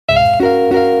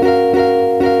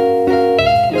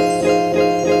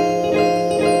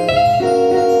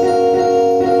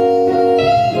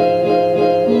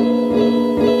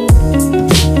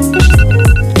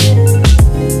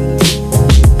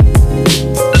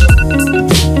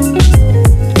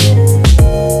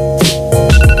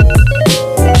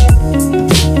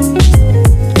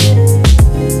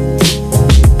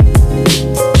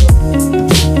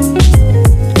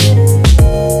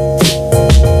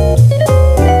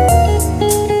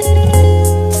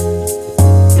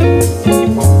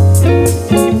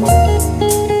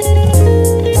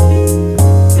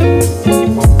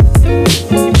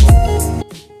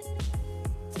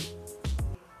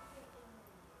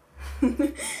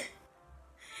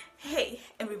Hey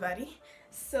everybody,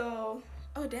 so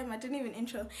oh damn, I didn't even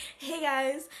intro. Hey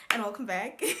guys, and welcome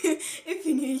back. If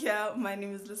you're new here, my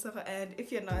name is Mahlophe, and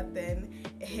if you're not, then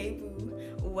hey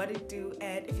boo, what it do?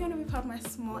 And if you want to be part of my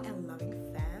small and loving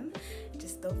fam,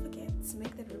 just don't forget to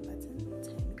make that red button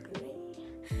turn gray.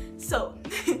 So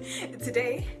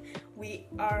today we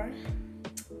are,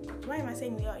 why am I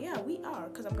saying we are? Yeah, we are,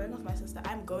 because I'm going with my sister.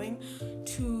 I'm going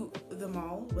to the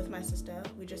mall with my sister.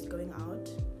 We're just going out.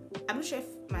 I'm not sure if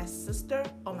my sister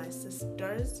or my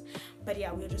sisters, but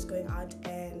yeah, we're just going out,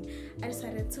 and I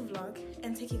decided to vlog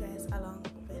and take you guys along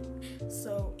with.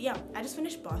 So yeah, I just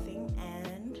finished bathing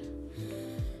and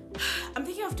I'm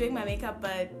thinking of doing my makeup,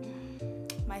 but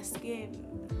my skin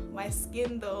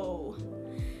though,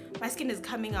 my skin is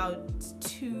coming out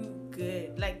too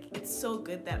good. Like, it's so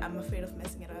good that I'm afraid of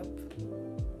messing it up.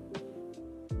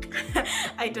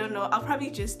 I don't know, I'll probably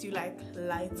just do like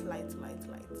light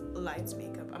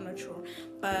makeup. I'm not sure,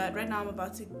 but right now I'm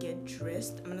about to get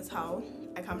dressed. I'm gonna towel.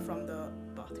 I come from the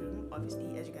bathroom,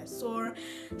 obviously, as you guys saw.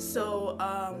 So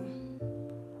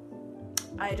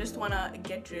I just wanna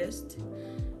get dressed,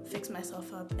 fix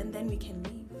myself up, and then we can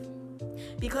leave,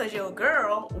 because your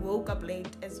girl woke up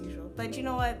late as usual. But you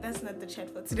know what, that's not the chat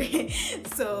for today.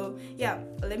 So yeah,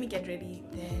 let me get ready,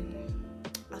 then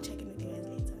I'll check in with you guys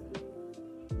later.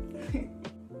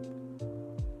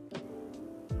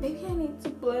 Maybe I need to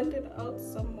blend it out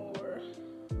some more.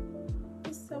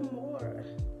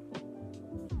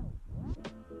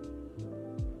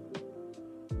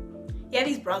 Yeah,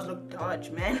 these brows look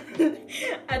dodge, man.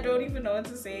 I don't even know what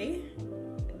to say.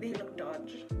 They look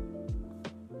dodge.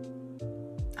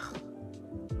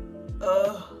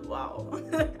 Oh, wow.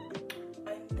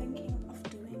 I'm thinking of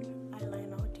doing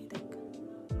eyeliner. What do you think?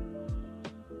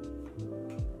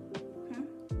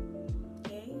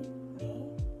 Yay? Nay?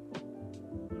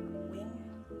 Wing?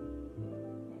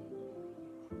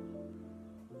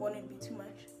 Won't it be too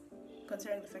much,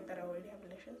 considering the fact that I already have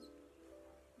lashes?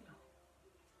 No.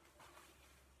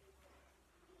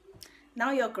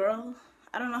 Now your girl,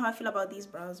 I don't know how I feel about these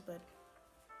brows, but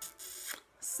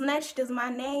Snatched is my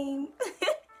name.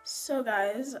 So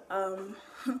guys,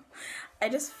 I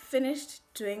just finished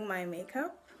doing my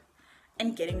makeup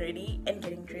and getting ready and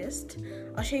getting dressed.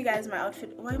 I'll show you guys my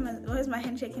outfit. Why is my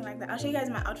hand shaking like that? I'll show you guys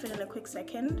my outfit in a quick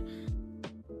second.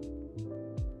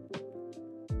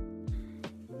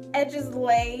 Edges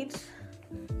laid,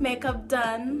 makeup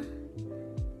done.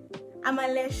 I'm a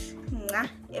lash,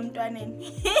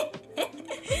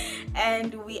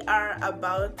 and we are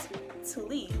about to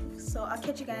leave. So I'll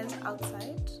catch you guys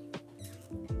outside.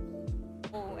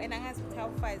 Oh, and I have to tell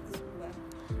five this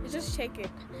Uber. Just check it.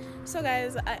 So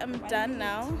guys, I am done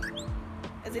now.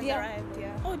 Is it arrived?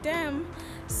 Yeah. Oh damn.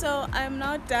 So I'm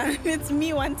now done. It's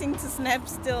me wanting to snap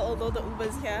still, although the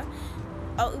Uber's here.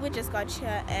 Oh, Uber just got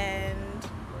here and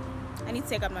I need to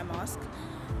take out my mask.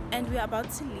 And we're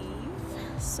about to leave.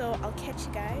 So I'll catch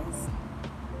you guys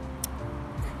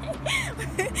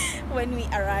when we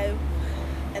arrive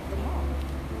at the mall.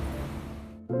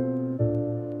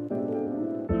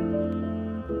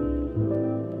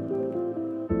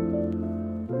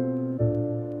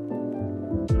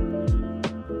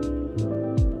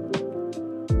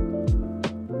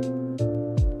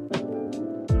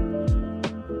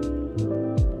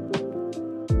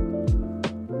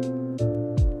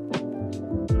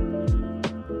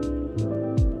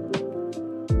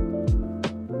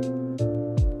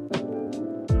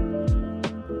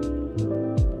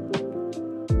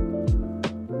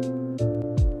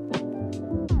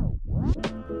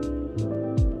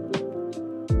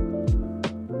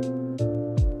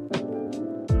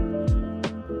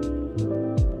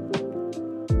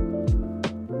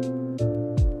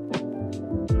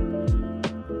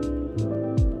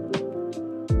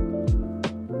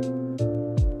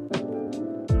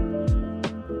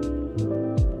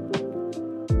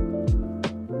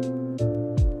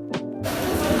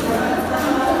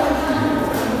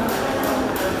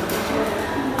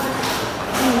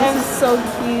 so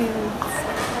cute.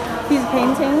 These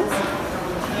paintings.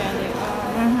 Yeah, they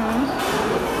are.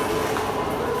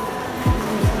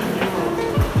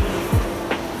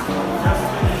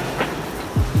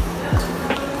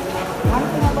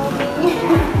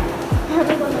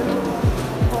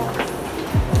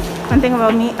 One thing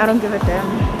about me, I don't give a damn.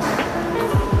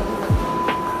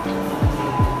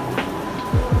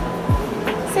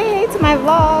 Say hey to my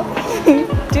vlog.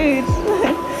 Dude.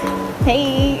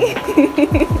 Hey.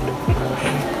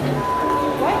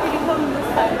 Why did you come this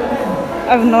time?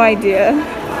 I have no idea.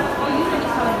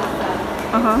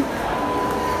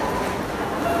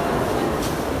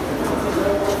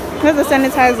 Here's the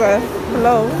sanitizer.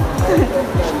 Hello.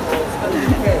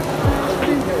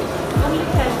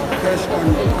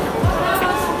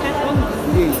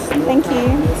 Thank you.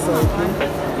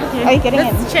 Okay. Are you getting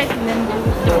Let's it? check and then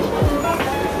we'll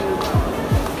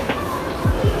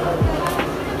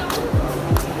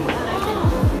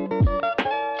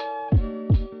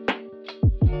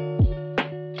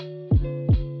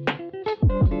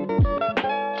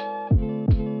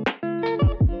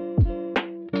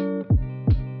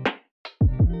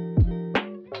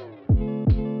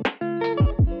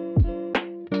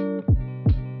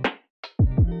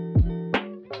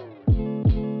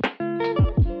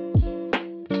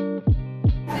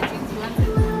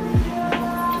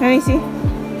Let me see.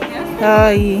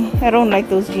 I don't like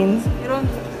those jeans. You don't.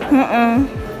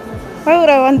 Why would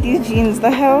I want these jeans?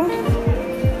 The hell?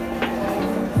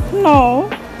 No.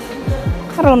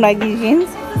 I don't like these jeans.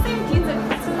 It's the same jeans that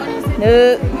puts on your same.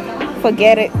 No.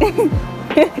 Forget it.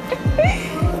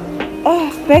 Oh,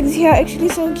 bags here are actually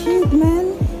so cute,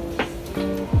 man.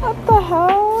 What the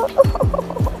hell?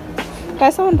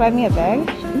 Guys, someone buy me a bag?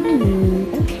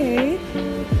 Okay.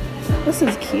 This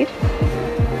is cute.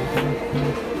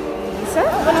 Sir?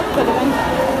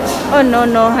 Oh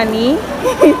no, honey.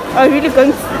 Are we really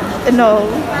going to... No.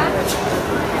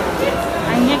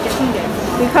 I'm not getting there.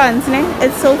 We can't, ne?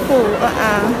 It's so full.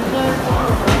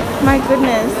 My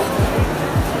goodness.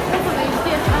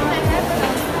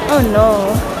 Oh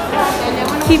no.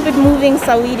 Keep it moving,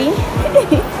 Sawidi.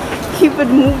 Keep it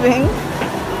moving.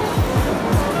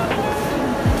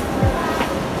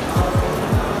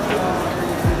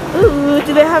 Ooh,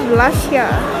 do they have Lush here?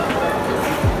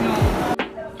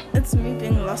 It's me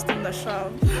being lost in the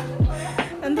shop.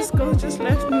 And this girl just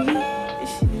left me.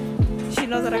 She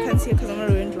knows that I can't see her because I'm not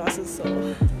wearing glasses, so...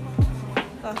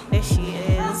 Oh, there she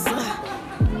is.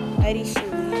 Where is she?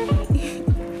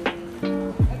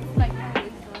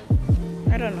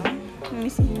 I don't know. Let me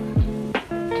see.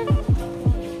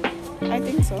 I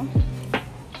think so.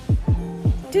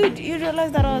 Dude, you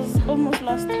realize that I was almost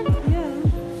lost?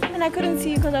 Yeah. And I couldn't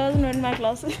see you because I wasn't wearing my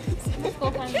glasses. Let's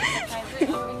go find it.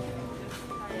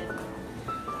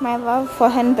 My love for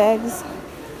handbags.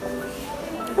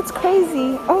 That's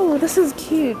crazy. Oh, this is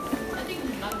cute.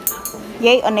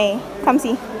 Yay or nay? Come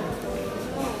see.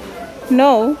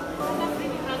 No.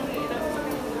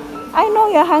 I know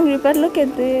you're hungry, but look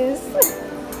at this.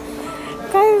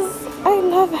 Guys, I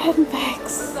love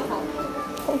handbags.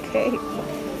 Okay.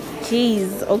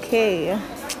 Jeez, okay.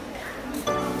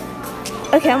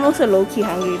 Okay, I'm also low-key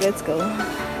hungry. Let's go.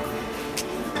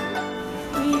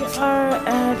 We are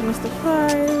at Mr.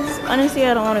 Fry's. Honestly,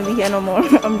 I don't want to be here no more.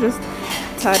 I'm just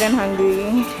tired and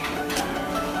hungry.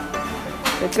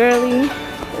 The girly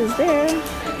is there.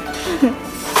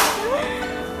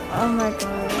 Oh my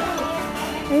god.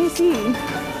 Let me see.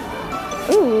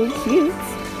 Ooh, cute.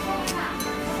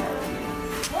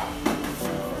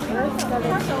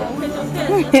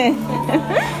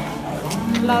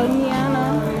 Launiana.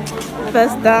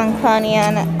 First down,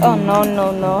 Klaniana. Oh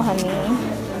no, honey.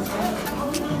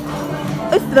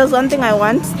 If there's one thing I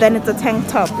want, then it's a tank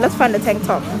top. Let's find a tank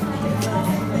top.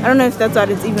 I don't know if that's what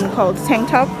it's even called. Tank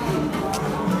top?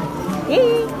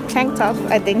 Yay! Tank top,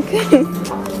 I think.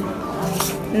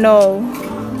 No.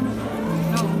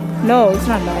 No, it's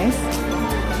not nice.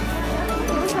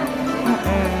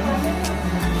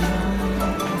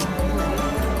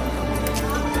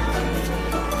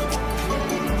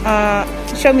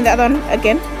 Show me the other one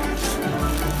again.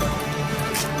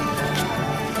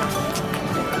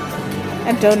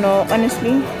 I don't know,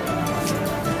 honestly.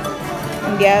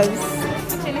 And yes.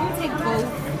 Okay, let me take both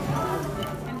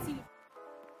and see.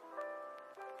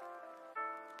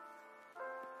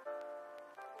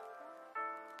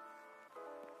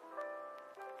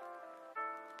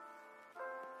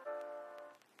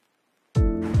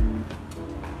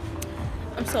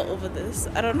 I'm so over this.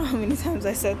 I don't know how many times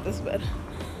I said this, but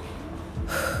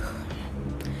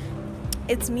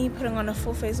it's me putting on a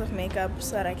full face of makeup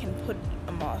so that I can put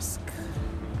a mask.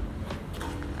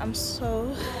 I'm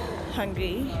so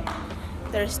hungry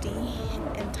thirsty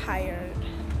and tired.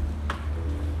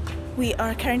 We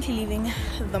are currently leaving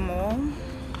the mall.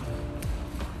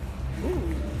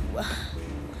 Ooh,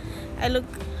 I look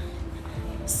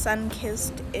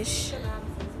sun-kissed-ish.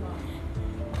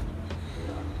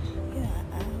 Yeah,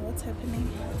 what's happening?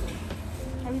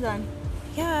 Are we done?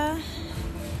 Yeah,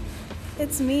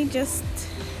 it's me just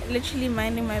literally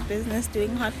minding my business,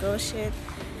 doing hot girl shit.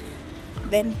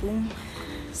 Then boom,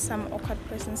 some awkward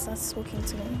person starts talking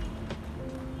to me.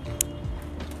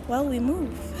 Well, we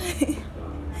move.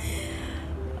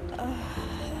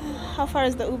 How far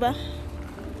is the Uber?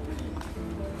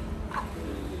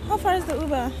 How far is the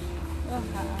Uber?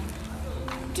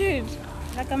 Dude,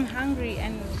 Like I'm hungry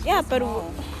and yeah, but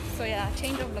so yeah,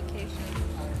 change of location.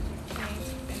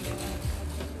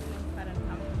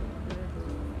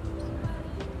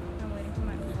 I'm waiting for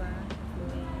my Uber.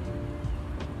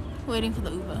 waiting for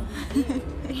the Uber.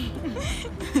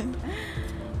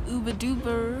 Uber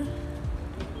duper.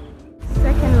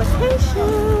 Second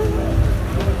location.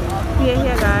 We are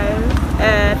here, guys,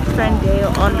 at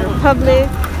Ferndale on Republic.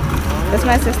 That's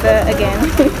my sister again.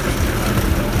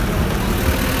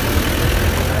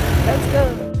 Let's go.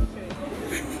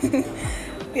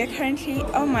 We are currently,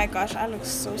 oh my gosh, I look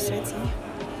so sweaty.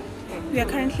 We are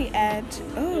currently at,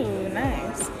 oh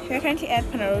nice. We are currently at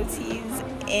Panaroti's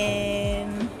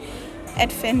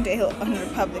at Ferndale on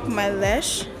Republic. My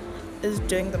lash is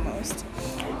doing the most.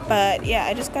 But yeah,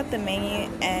 I just got the menu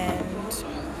and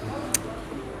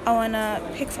I wanna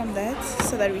pick from that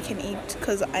so that we can eat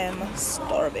because I am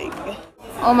starving.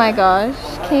 Oh my gosh,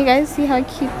 can you guys see how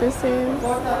cute this is?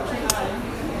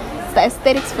 It's the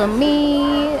aesthetics for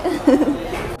me.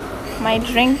 My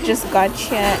drink just got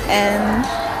here and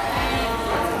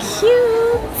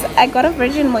cute. I got a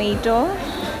virgin mojito,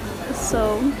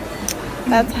 so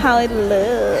that's how it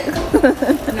looks.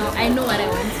 No, I know what I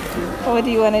want to do. What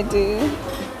do you want to do?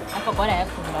 I forgot I have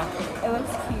to block. It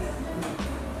looks cute.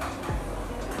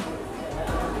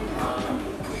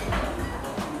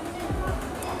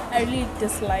 I really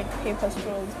dislike paper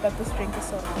straws, but this drink is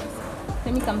so nice.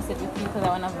 Let me come sit with you because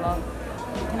I want to vlog.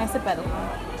 Can I sit by the phone?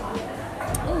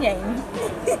 Yeah.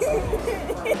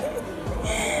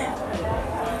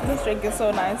 This drink is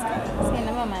so nice, guys. Okay,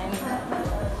 never mind.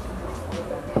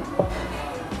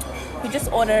 We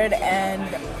just ordered and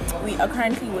we are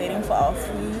currently waiting for our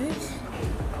food.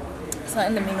 So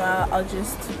in the meanwhile, I'll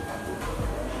just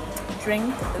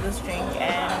drink this drink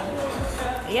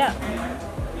and yeah.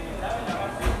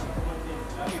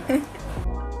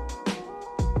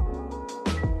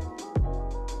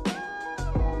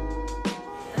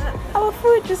 Our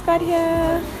food just got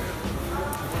here.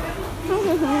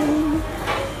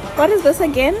 What is this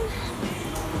again?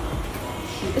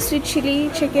 Sweet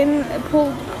chili, chicken,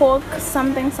 pulled pork,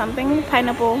 something,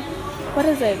 pineapple. What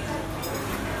is it?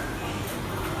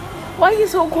 Why are you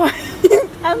so quiet?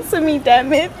 Answer me,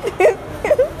 damn it.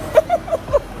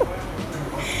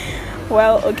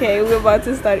 Well, okay, we're about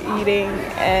to start eating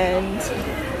and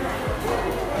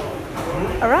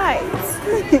alright.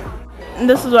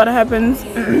 This is what happens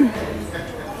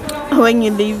when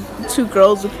you leave two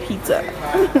girls with pizza.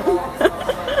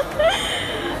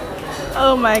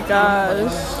 Oh my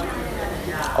gosh.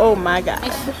 Oh my god.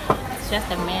 It's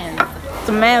just a man. It's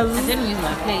a mess. I didn't use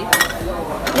my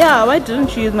plate. Yeah, why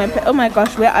didn't you use my plate? Oh my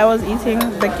gosh, where I was eating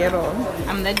the ghetto.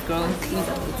 I'm that girl who cleans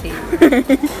up the table.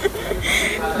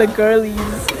 The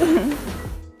girlies.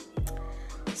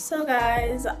 So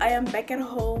guys, I am back at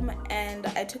home and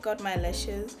I took out my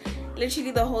lashes.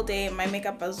 Literally the whole day my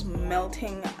makeup was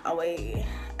melting away.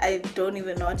 I don't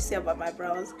even know what to say about my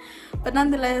brows, but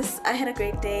nonetheless I had a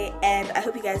great day and I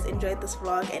hope you guys enjoyed this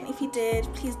vlog, and if you did,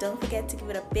 please don't forget to give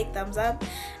it a big thumbs up,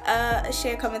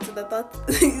 share, comments in the thoughts.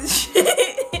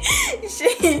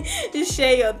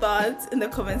 share your thoughts in the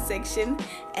comment section,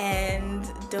 and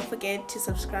don't forget to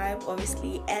subscribe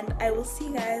obviously, and I will see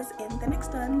you guys in the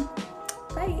next one.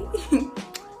 Bye.